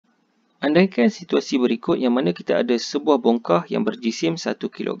Andaikan situasi berikut yang mana kita ada sebuah bongkah yang berjisim 1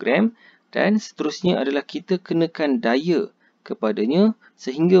 kilogram dan seterusnya adalah kita kenakan daya kepadanya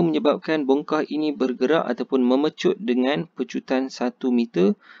sehingga menyebabkan bongkah ini bergerak ataupun memecut dengan pecutan 1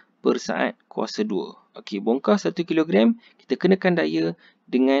 meter per saat kuasa 2. Okey, bongkah 1 kilogram, kita kenakan daya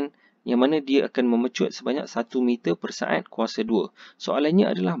dengan yang mana dia akan memecut sebanyak 1 meter per saat kuasa 2. Soalannya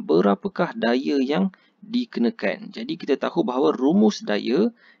adalah berapakah daya yang dikenakan. Jadi kita tahu bahawa rumus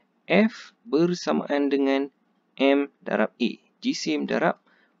daya F bersamaan dengan M darab A. Jisim darab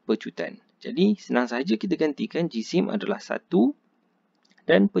pecutan. Jadi senang sahaja kita gantikan jisim adalah 1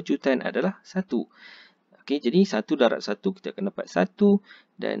 dan pecutan adalah 1. Okey, jadi 1 darab 1 kita akan dapat 1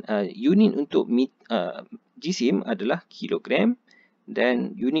 dan unit untuk jisim adalah kilogram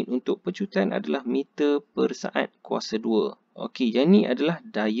dan unit untuk pecutan adalah meter per saat kuasa 2. Okey, yang ni adalah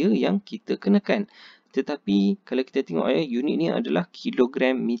daya yang kita kenakan. Tetapi kalau kita tengok unit ni adalah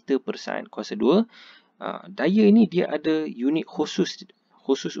kilogram meter per saat kuasa 2. Daya ini dia ada unit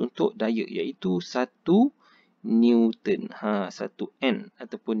khusus untuk daya iaitu 1 Newton. 1 N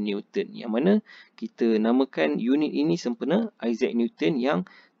ataupun Newton. Yang mana kita namakan unit ini sempena Isaac Newton yang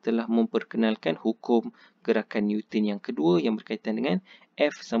telah memperkenalkan hukum gerakan Newton yang kedua yang berkaitan dengan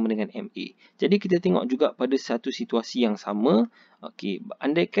F sama dengan MA. Jadi kita tengok juga pada satu situasi yang sama. Okey,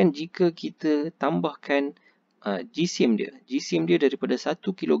 andaikan jika kita tambahkan jisim dia daripada 1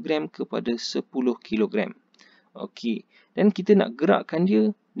 kilogram kepada 10 kilogram. Okey, dan kita nak gerakkan dia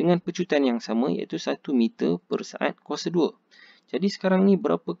dengan pecutan yang sama iaitu 1 meter per saat kuasa 2. Jadi sekarang ni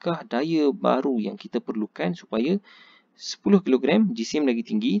berapakah daya baru yang kita perlukan supaya 10 kilogram jisim lagi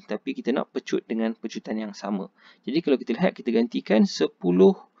tinggi tapi kita nak pecut dengan pecutan yang sama. Jadi kalau kita lihat kita gantikan 10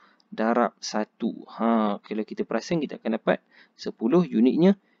 darab 1. Kalau kita perasan kita akan dapat 10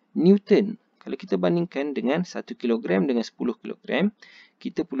 unitnya Newton. Kalau kita bandingkan dengan 1 kilogram dengan 10 kilogram,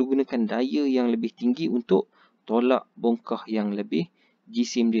 kita perlu gunakan daya yang lebih tinggi untuk tolak bongkah yang lebih,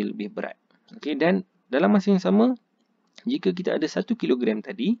 jisim dia lebih berat. Okey, dan dalam masa yang sama, jika kita ada 1 kilogram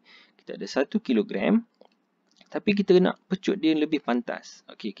tadi, kita ada 1 kilogram, tapi kita nak pecut dia lebih pantas.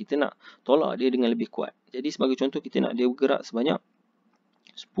 Okey, kita nak tolak dia dengan lebih kuat. Jadi sebagai contoh, kita nak dia bergerak sebanyak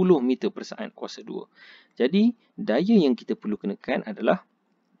 10 meter per saat kuasa 2. Jadi daya yang kita perlu kenakan adalah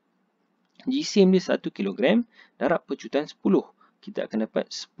jisim dia 1 kilogram darab pecutan 10. Kita akan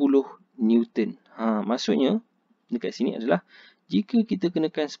dapat 10 Newton. Maksudnya dekat sini adalah jika kita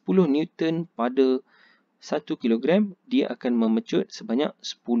kenakan 10 Newton pada 1 kilogram, dia akan memecut sebanyak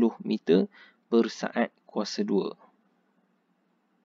 10 meter per saat kuasa 2.